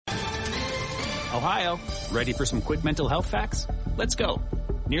Ohio, ready for some quick mental health facts? Let's go.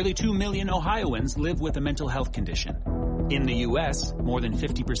 Nearly 2 million Ohioans live with a mental health condition. In the U.S., more than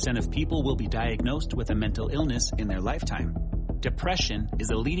 50% of people will be diagnosed with a mental illness in their lifetime. Depression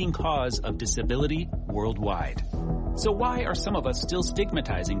is a leading cause of disability worldwide. So why are some of us still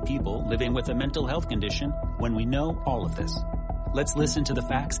stigmatizing people living with a mental health condition when we know all of this? Let's listen to the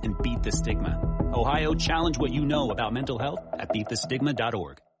facts and beat the stigma. Ohio, challenge what you know about mental health at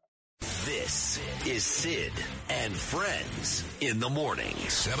beatthestigma.org. This is Sid and Friends in the morning.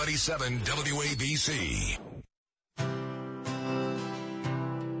 77 WABC.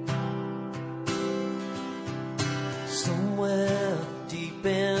 Somewhere deep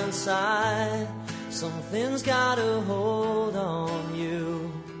inside, something's got a hold on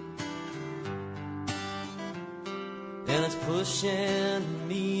you, and it's pushing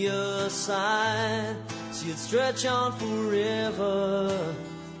me aside, so you'd stretch on forever.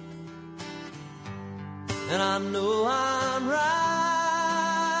 And I know I'm right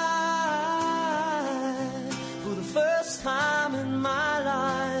for the first time in my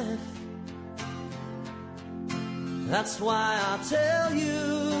life. That's why I tell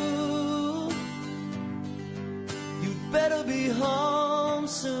you, you'd better be home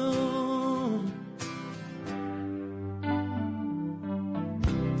soon.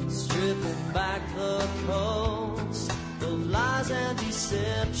 Stripping back the coats, the lies and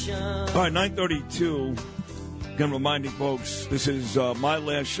deception. All right, 9:32. Again, reminding folks, this is my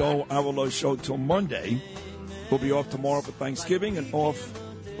last show, our last show till Monday. We'll be off tomorrow for Thanksgiving and off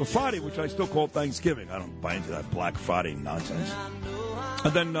for Friday, which I still call Thanksgiving. I don't buy into that Black Friday nonsense.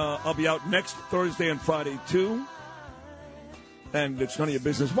 And then I'll be out next Thursday and Friday, too. And it's none of your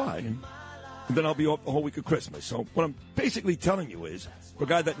business why. And then I'll be off the whole week of Christmas. So what I'm basically telling you is, for a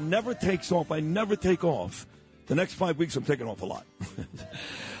guy that never takes off, I never take off. The next 5 weeks, I'm taking off a lot.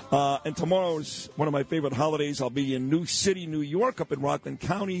 And tomorrow's one of my favorite holidays. I'll be in New City, New York, up in Rockland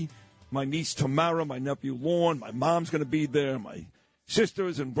County. My niece Tamara, my nephew Lorne, my mom's going to be there, my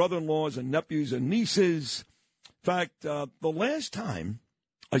sisters and brother-in-laws and nephews and nieces. In fact, the last time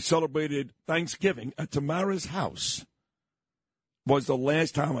I celebrated Thanksgiving at Tamara's house was the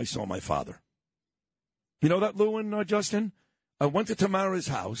last time I saw my father. You know that, Lou and Justin? I went to Tamara's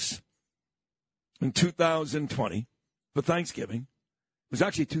house in 2020 for Thanksgiving. It was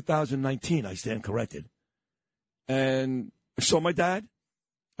actually 2019, I stand corrected. And I saw my dad,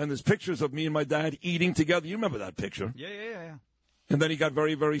 and there's pictures of me and my dad eating together. You remember that picture? Yeah. And then he got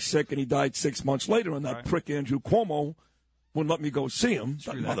very, very sick, and he died 6 months later, and that prick Andrew Cuomo wouldn't let me go see him.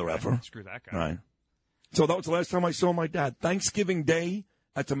 Screw that that mother guy. effer. Screw that guy. Right. So that was the last time I saw my dad. Thanksgiving Day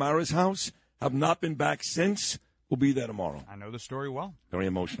at Tamara's house. Have not been back since. We'll be there tomorrow. I know the story well. Very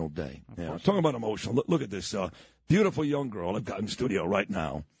emotional day. Yeah, talking about emotional. Look at this beautiful young girl I've got in the studio right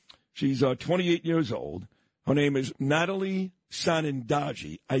now. She's 28 years old. Her name is Natalie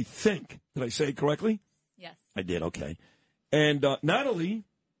Sanandaji. I think. Did I say it correctly? Yes. I did. Okay. And Natalie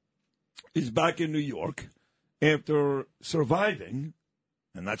is back in New York after surviving,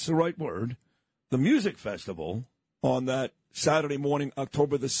 and that's the right word, the music festival on that Saturday morning,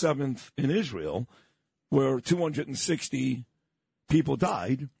 October the 7th in Israel, where 260 people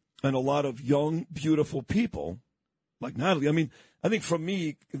died, and a lot of young, beautiful people like Natalie. I mean, I think for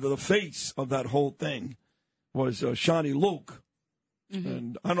me, the face of that whole thing was Shani Luke. Mm-hmm.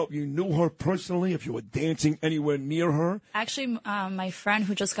 And I don't know if you knew her personally, if you were dancing anywhere near her. Actually, my friend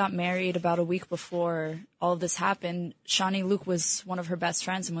who just got married about a week before all of this happened, Shani Luke was one of her best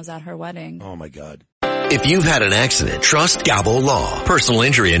friends and was at her wedding. Oh, my God. If you've had an accident, trust Gabo Law. Personal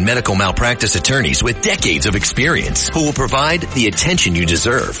injury and medical malpractice attorneys with decades of experience who will provide the attention you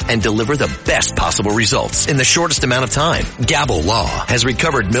deserve and deliver the best possible results in the shortest amount of time. Gabo Law has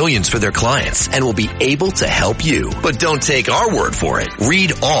recovered millions for their clients and will be able to help you. But don't take our word for it.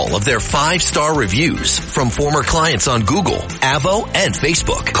 Read all of their 5-star reviews from former clients on Google, Avo, and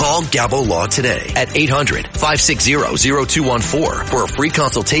Facebook. Call Gabo Law today at 800-560-0214 for a free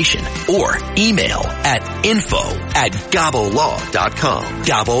consultation or email at info@gabolaw.com.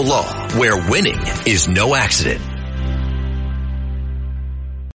 Gabo Law, where winning is no accident.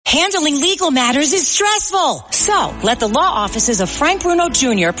 Handling legal matters is stressful. So, let the law offices of Frank Bruno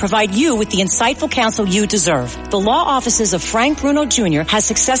Jr. provide you with the insightful counsel you deserve. The law offices of Frank Bruno Jr. has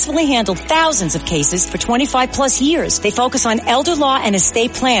successfully handled thousands of cases for 25 plus years. They focus on elder law and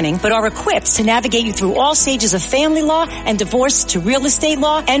estate planning, but are equipped to navigate you through all stages of family law and divorce to real estate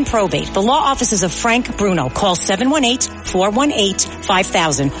law and probate. The law offices of Frank Bruno. Call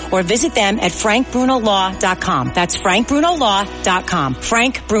 718-418-5000 or visit them at frankbrunolaw.com. That's frankbrunolaw.com.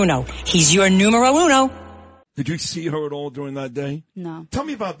 Frank Bruno. He's your numero uno. Did you see her at all during that day? No. Tell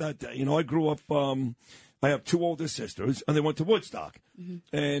me about that day. You know, I grew up, I have two older sisters, and they went to Woodstock.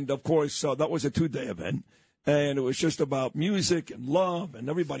 Mm-hmm. And, of course, that was a 2-day event. And it was just about music and love, and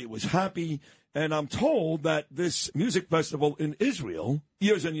everybody was happy. And I'm told that this music festival in Israel,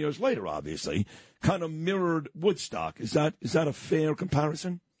 years and years later, obviously, kind of mirrored Woodstock. Is that a fair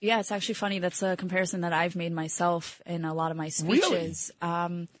comparison? Yeah, it's actually funny. That's a comparison that I've made myself in a lot of my speeches.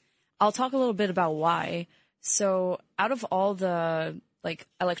 Really? I'll talk a little bit about why. So out of all the like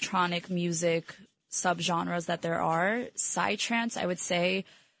electronic music subgenres that there are, psytrance, I would say,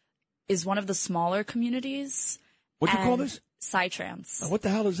 is one of the smaller communities. What do you call this? Psytrance. What the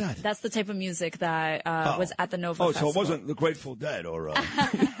hell is that? That's the type of music that was at the Nova Festival. So it wasn't the Grateful Dead or...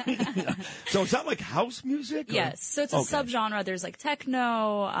 So is that like house music? Or? Yes. So it's a subgenre. There's like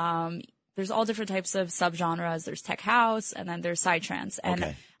techno. There's all different types of subgenres. There's tech house, and then there's psytrance.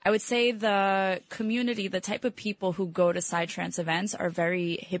 And I would say the community, the type of people who go to psytrance events are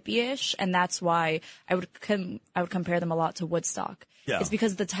very hippie-ish, and that's why I would compare them a lot to Woodstock. Yeah. It's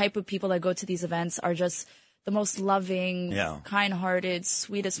because the type of people that go to these events are just the most loving, kind-hearted,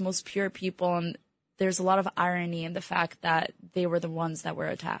 sweetest, most pure people, and there's a lot of irony in the fact that they were the ones that were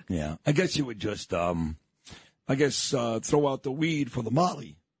attacked. Yeah, I guess you would just, throw out the weed for the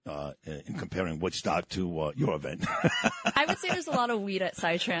Molly. In comparing Woodstock to your event. I would say there's a lot of weed at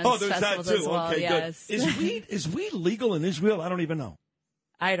psytrance festivals that too. as well. Okay, yes. Good. Is weed legal in Israel? I don't even know.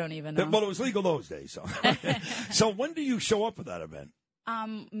 I don't even know. Well, it was legal those days. So, so when do you show up for that event?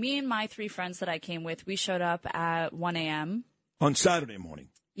 Me and my 3 friends that I came with, we showed up at 1 a.m. On Saturday morning?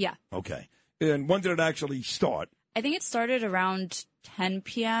 Yeah. Okay. And when did it actually start? I think it started around 10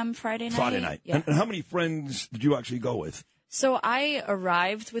 p.m. Friday night. Yeah. And how many friends did you actually go with? So I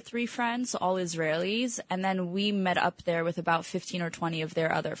arrived with 3 friends, all Israelis, and then we met up there with about 15 or 20 of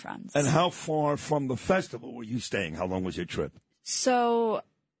their other friends. And how far from the festival were you staying? How long was your trip? So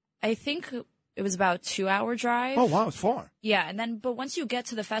I think it was about a 2-hour drive. Oh, wow, it's far. Yeah, but once you get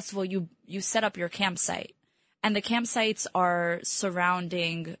to the festival, you set up your campsite. And the campsites are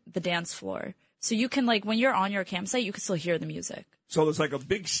surrounding the dance floor. So you can, like, when you're on your campsite, you can still hear the music. So there's like a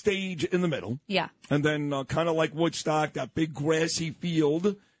big stage in the middle. Yeah. And then kind of like Woodstock, that big grassy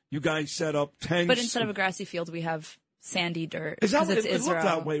field, you guys set up tents. But instead of a grassy field, we have sandy dirt. Is that what it's it Israel. looked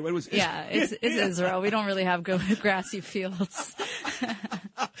that way? It's Israel. We don't really have good grassy fields.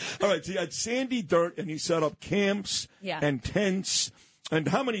 All right, so you had sandy dirt, and you set up camps and tents. And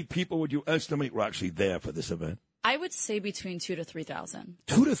how many people would you estimate were actually there for this event? I would say between 2,000 to 3,000.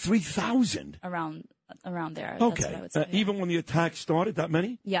 2,000 to 3,000? Around there. Okay. That's what I would say, even when the attack started, that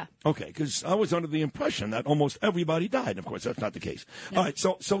many? Yeah. Okay, because I was under the impression that almost everybody died. Of course, that's not the case. No. All right,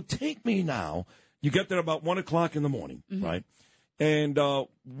 so take me now. You get there about 1 o'clock in the morning, right? And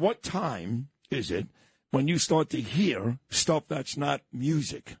what time is it when you start to hear stuff that's not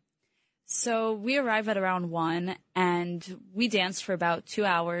music? So we arrive at around 1, and we dance for about 2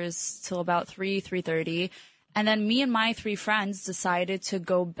 hours till about 3:30. And then me and my 3 friends decided to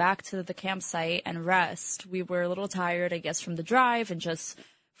go back to the campsite and rest. We were a little tired, I guess, from the drive and just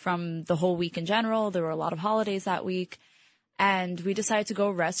from the whole week in general. There were a lot of holidays that week. And we decided to go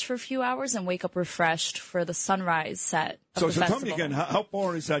rest for a few hours and wake up refreshed for the sunrise set of the festival. So tell me again, how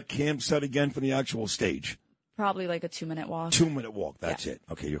far is that camp set again from the actual stage? Probably like a 2-minute walk. 2-minute walk, that's it.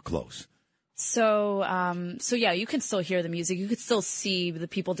 Okay, you're close. So yeah, you can still hear the music. You could still see the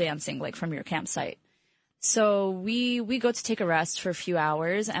people dancing, like, from your campsite. So we go to take a rest for a few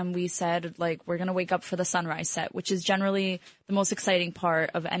hours, and we said, like, we're going to wake up for the sunrise set, which is generally the most exciting part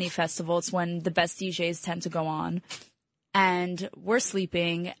of any festival. It's when the best DJs tend to go on. And we're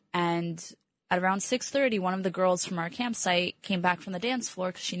sleeping, and at around 6:30, one of the girls from our campsite came back from the dance floor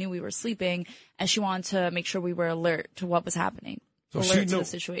because she knew we were sleeping, and she wanted to make sure we were alert to what was happening, to the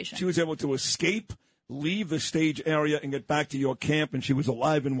situation. She was able to escape, leave the stage area, and get back to your camp, and she was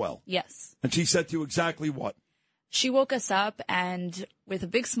alive and well. Yes. And she said to you exactly what? She woke us up, and with a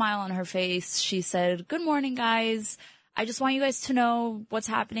big smile on her face, she said, "Good morning, guys. I just want you guys to know what's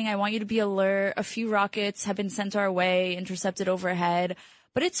happening. I want you to be alert. A few rockets have been sent our way, intercepted overhead.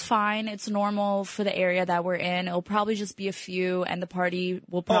 But it's fine. It's normal for the area that we're in. It'll probably just be a few, and the party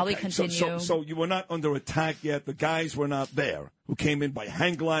will probably continue." So you were not under attack yet. The guys were not there who came in by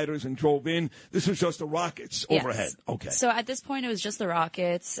hang gliders and drove in. This was just the rockets overhead. Okay. So at this point, it was just the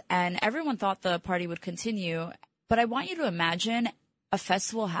rockets, and everyone thought the party would continue. But I want you to imagine a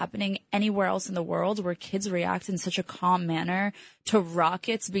festival happening anywhere else in the world where kids react in such a calm manner to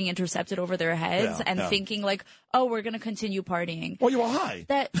rockets being intercepted over their heads and thinking like, oh, we're going to continue partying. Well, you were high.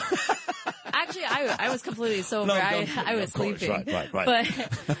 Actually, I was completely sober. I was sleeping. Right.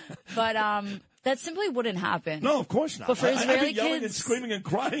 But That simply wouldn't happen. No, of course not. But for Israeli I'd be yelling kids, and screaming and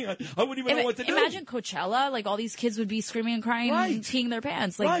crying. I wouldn't even know what to do. Imagine Coachella, like all these kids would be screaming and crying and peeing their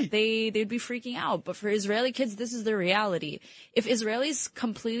pants. Like they'd be freaking out. But for Israeli kids, this is their reality. If Israelis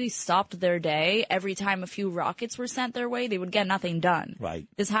completely stopped their day every time a few rockets were sent their way, they would get nothing done. Right.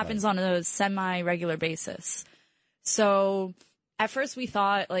 This happens on a semi-regular basis. So at first we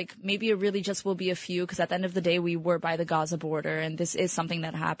thought like maybe it really just will be a few, because at the end of the day we were by the Gaza border and this is something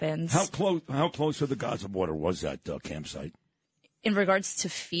that happens. How close to the Gaza border was that campsite? In regards to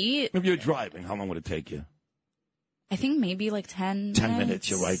feet? If you're driving, how long would it take you? I think maybe like 10 minutes.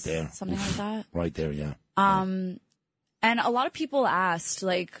 You're right there. Something like that. Right there, yeah. And a lot of people asked,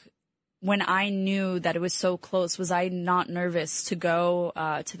 like, when I knew that it was so close, was I not nervous to go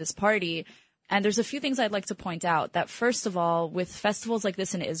to this party? And there's a few things I'd like to point out. That first of all, with festivals like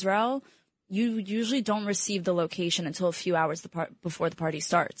this in Israel, you usually don't receive the location until a few hours before the party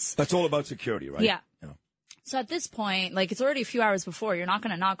starts. That's all about security, right? Yeah. So at this point, like, it's already a few hours before. You're not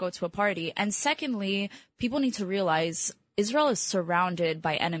going to not go to a party. And secondly, people need to realize Israel is surrounded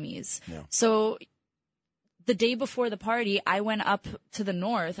by enemies. Yeah. So the day before the party, I went up to the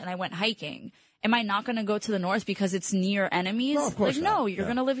north and I went hiking. Am I not going to go to the north because it's near enemies? No, of course not. No, you're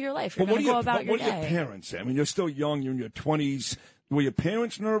going to live your life. You're going to go about your day. What do your parents say? I mean, you're still young. You're in your 20s. Were your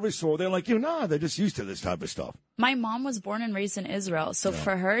parents nervous, or they're like, nah, they're just used to this type of stuff? My mom was born and raised in Israel. So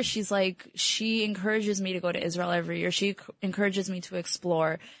for her, she's like, she encourages me to go to Israel every year. She encourages me to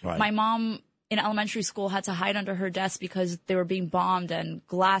explore. Right. My mom in elementary school had to hide under her desk because they were being bombed and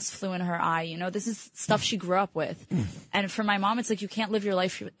glass flew in her eye. You know, this is stuff she grew up with. And for my mom, it's like, you can't live your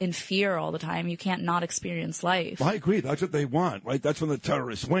life in fear all the time. You can't not experience life. Well, I agree. That's what they want, right? That's when the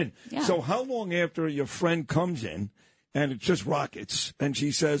terrorists win. Yeah. So how long after your friend comes in and it's just rockets and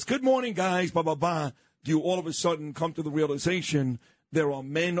she says, good morning, guys, blah, blah, blah, do you all of a sudden come to the realization there are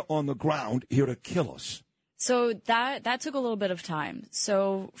men on the ground here to kill us? So that took a little bit of time.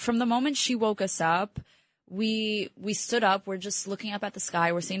 So from the moment she woke us up, we stood up. We're just looking up at the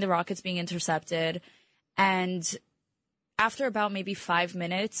sky. We're seeing the rockets being intercepted. And after about maybe 5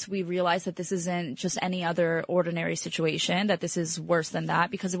 minutes, we realized that this isn't just any other ordinary situation, that this is worse than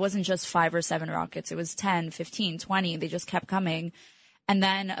that, because it wasn't just 5 or 7 rockets. It was 10, 15, 20. They just kept coming. And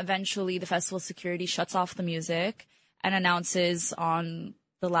then eventually the festival security shuts off the music and announces on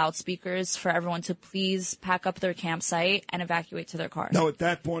the loudspeakers for everyone to please pack up their campsite and evacuate to their cars. Now, at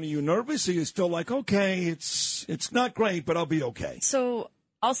that point, are you nervous? Or are you still like, okay, it's not great, but I'll be okay? So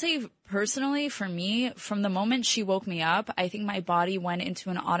I'll say personally, for me, from the moment she woke me up, I think my body went into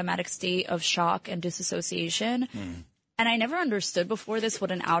an automatic state of shock and disassociation. And I never understood before this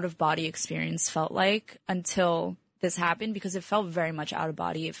what an out-of-body experience felt like until this happened, because it felt very much out of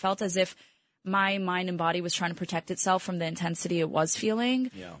body. It felt as if my mind and body was trying to protect itself from the intensity it was feeling.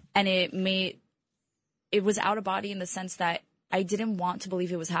 Yeah. And it was out of body in the sense that I didn't want to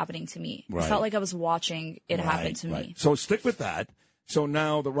believe it was happening to me. Right. It felt like I was watching it happen to me. So stick with that. So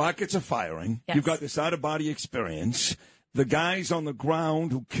now the rockets are firing. Yes. You've got this out of body experience. The guys on the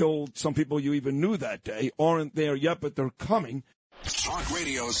ground who killed some people you even knew that day aren't there yet, but they're coming. Talk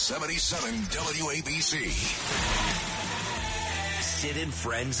Radio 77 WABC. Sid and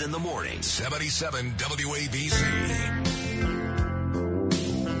Friends in the morning. 77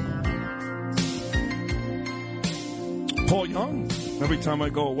 WABC. Paul Young. Every time I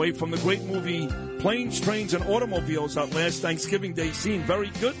go away from the great movie Planes, Trains, and Automobiles out last Thanksgiving Day scene.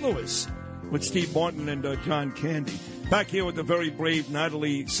 Very good, Lewis, with Steve Martin and John Candy. Back here with the very brave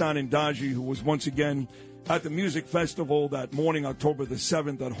Natalie Sanandaji, who was once again at the music festival that morning, October the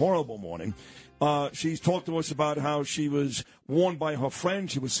 7th, that horrible morning. She's talked to us about how she was warned by her friend.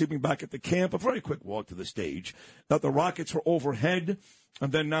 She was sleeping back at the camp, a very quick walk to the stage, that the rockets were overhead.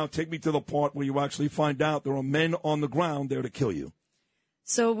 And then now take me to the part where you actually find out there are men on the ground there to kill you.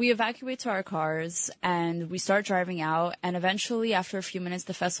 So we evacuate to our cars and we start driving out. And eventually, after a few minutes,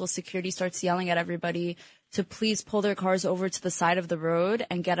 the festival security starts yelling at everybody to please pull their cars over to the side of the road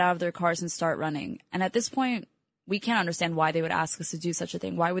and get out of their cars and start running. And at this point, we can't understand why they would ask us to do such a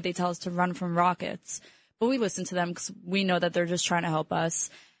thing. Why would they tell us to run from rockets? But we listen to them because we know that they're just trying to help us.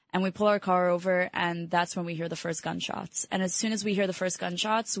 And we pull our car over, and that's when we hear the first gunshots. And as soon as we hear the first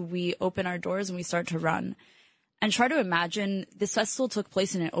gunshots, we open our doors and we start to run. And try to imagine, this festival took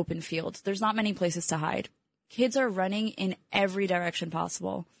place in an open field. There's not many places to hide. Kids are running in every direction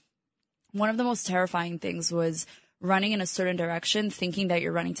possible. One of the most terrifying things was running in a certain direction, thinking that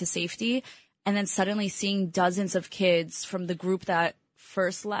you're running to safety, and then suddenly seeing dozens of kids from the group that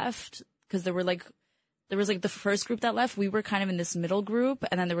first left, because there was the first group that left. We were kind of in this middle group,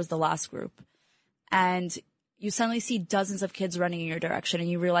 and then there was the last group. And you suddenly see dozens of kids running in your direction and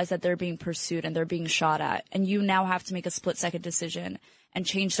you realize that they're being pursued and they're being shot at. And you now have to make a split-second decision and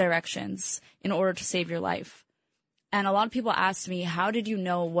change directions in order to save your life. And a lot of people asked me, how did you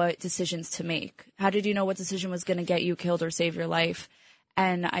know what decisions to make? How did you know what decision was going to get you killed or save your life?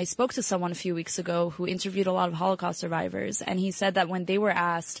 And I spoke to someone a few weeks ago who interviewed a lot of Holocaust survivors. And he said that when they were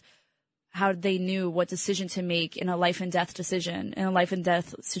asked how they knew what decision to make in a life and death decision, in a life and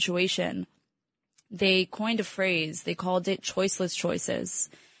death situation, they coined a phrase. They called it choiceless choices.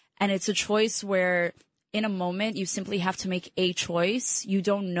 And it's a choice where in a moment you simply have to make a choice. You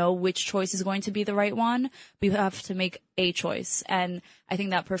don't know which choice is going to be the right one, but you have to make a choice. And I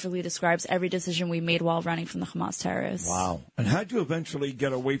think that perfectly describes every decision we made while running from the Hamas terrorists. Wow. And how'd you eventually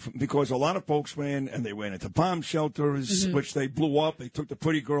get away from, because a lot of folks ran into bomb shelters, which they blew up. They took the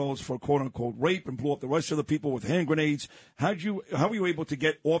pretty girls for quote unquote rape and blew up the rest of the people with hand grenades. How were you able to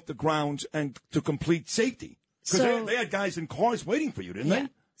get off the grounds and to complete safety? Because they had guys in cars waiting for you, didn't they?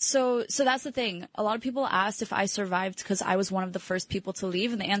 So that's the thing. A lot of people asked if I survived because I was one of the first people to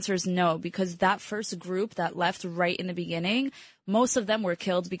leave, and the answer is no, because that first group that left right in the beginning, most of them were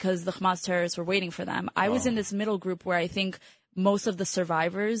killed because the Hamas terrorists were waiting for them. I was in this middle group where I think most of the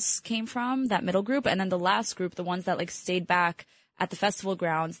survivors came from, that middle group, and then the last group, the ones that stayed back at the festival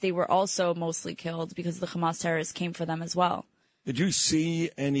grounds, they were also mostly killed because the Hamas terrorists came for them as well. Did you see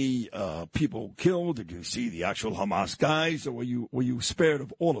any people killed? Did you see the actual Hamas guys, or were you spared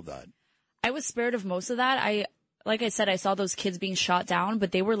of all of that? I was spared of most of that. Like I said, I saw those kids being shot down,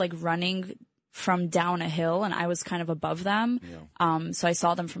 but they were running from down a hill, and I was kind of above them. Yeah. So I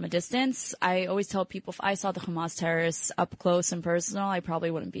saw them from a distance. I always tell people if I saw the Hamas terrorists up close and personal, I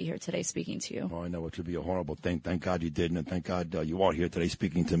probably wouldn't be here today speaking to you. Oh, I know it would be a horrible thing. Thank God you didn't, and thank God you are here today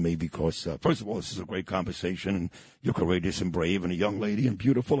speaking to me because, first of all, this is a great conversation, and you're courageous and brave and a young lady and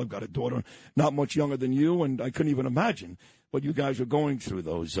beautiful. I've got a daughter not much younger than you, and I couldn't even imagine what you guys are going through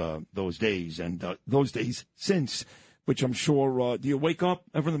those days and those days since, which I'm sure, do you wake up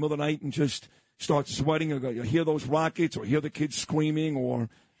ever in the middle of the night and just start sweating, or you hear those rockets, or hear the kids screaming, or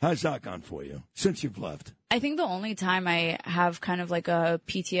how's that gone for you since you've left? I think the only time I have kind of a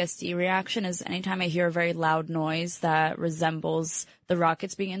PTSD reaction is anytime I hear a very loud noise that resembles the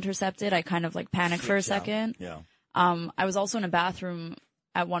rockets being intercepted. I kind of panic for a second. Yeah. I was also in a bathroom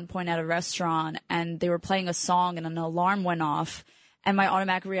at one point at a restaurant, and they were playing a song, and an alarm went off. And my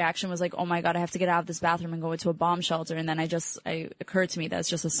automatic reaction was oh my God, I have to get out of this bathroom and go into a bomb shelter. And then it occurred to me that it's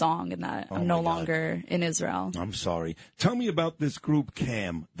just a song and that I'm no longer in Israel. I'm sorry. Tell me about this group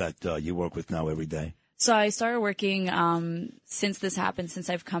CAM that you work with now every day. So I started working since this happened,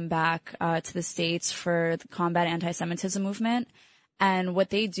 since I've come back to the States for the Combat Anti-Semitism movement. And what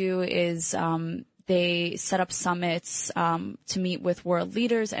they do is they set up summits to meet with world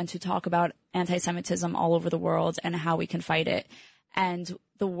leaders and to talk about anti-Semitism all over the world and how we can fight it. And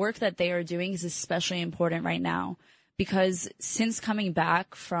the work that they are doing is especially important right now because since coming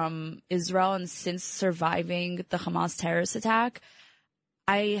back from Israel and since surviving the Hamas terrorist attack,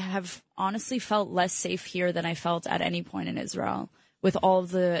 I have honestly felt less safe here than I felt at any point in Israel with all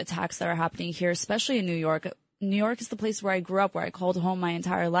of the attacks that are happening here, especially in New York. New York is the place where I grew up, where I called home my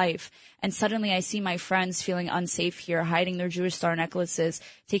entire life. And suddenly I see my friends feeling unsafe here, hiding their Jewish star necklaces,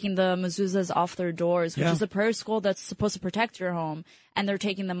 taking the mezuzahs off their doors, which is a prayer school that's supposed to protect your home. And they're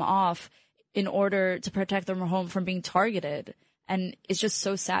taking them off in order to protect their home from being targeted. And it's just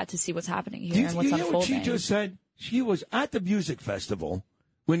so sad to see what's happening here and what's unfolding. What she just said? She was at the music festival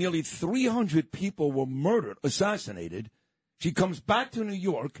when nearly 300 people were murdered, assassinated. She comes back to New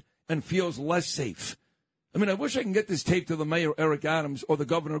York and feels less safe. I mean, I wish I can get this tape to the mayor, Eric Adams, or the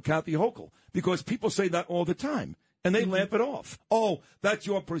governor, Kathy Hochul, because people say that all the time, and they laugh it off. Oh, that's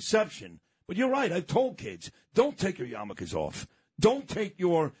your perception. But you're right. I've told kids, don't take your yarmulkes off. Don't take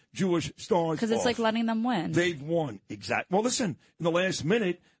your Jewish stars off. Because it's like letting them win. They've won. Exactly. Well, listen, in the last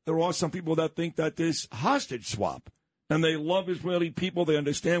minute, there are some people that think that this hostage swap, and they love Israeli people. They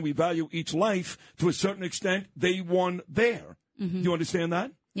understand we value each life to a certain extent. They won there. Mm-hmm. Do you understand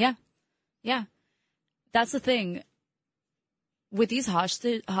that? Yeah. Yeah. That's the thing. With these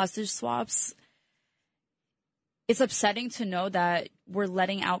hostage swaps, it's upsetting to know that we're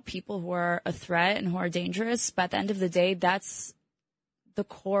letting out people who are a threat and who are dangerous. But at the end of the day, that's the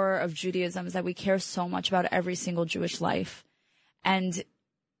core of Judaism, is that we care so much about every single Jewish life. And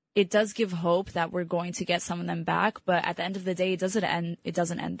it does give hope that we're going to get some of them back. But at the end of the day, it doesn't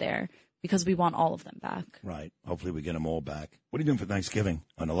end there because we want all of them back. Right. Hopefully we get them all back. What are you doing for Thanksgiving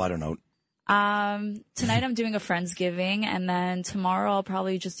on a lighter note? Tonight I'm doing a Friendsgiving, and then tomorrow I'll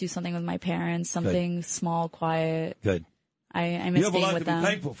probably just do something with my parents, something small, quiet. Good. I miss you have a being lot with to be them.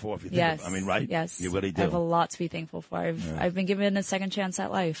 thankful for, if you think Yes. of it. I mean, right? Yes. You really do. I have a lot to be thankful for. I've been given a second chance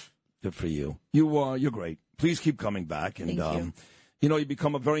at life. Good for you. You're great. Please keep coming back. And, Thank you. You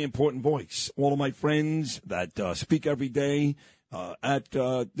become a very important voice. All of my friends that speak every day at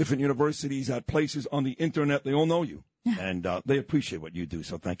different universities, at places on the Internet, they all know you. And they appreciate what you do.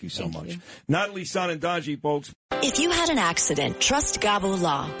 So thank you so much. You. Natalie Sanandaji, folks. If you had an accident, trust Gabo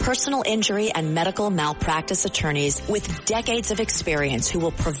Law, personal injury and medical malpractice attorneys with decades of experience who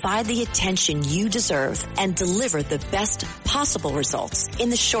will provide the attention you deserve and deliver the best possible results in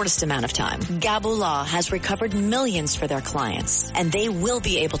the shortest amount of time. Gabo Law has recovered millions for their clients, and they will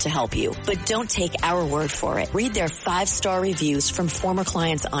be able to help you. But don't take our word for it. Read their 5-star reviews from former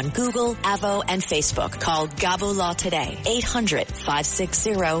clients on Google, Avo, and Facebook. Call Gabo Law today,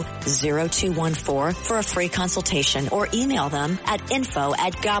 800-560-0214 for a free consultation, or email them at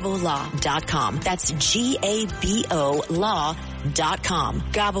info@gabolaw.com. That's GABO law.com.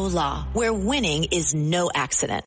 Gabo Law, where winning is no accident.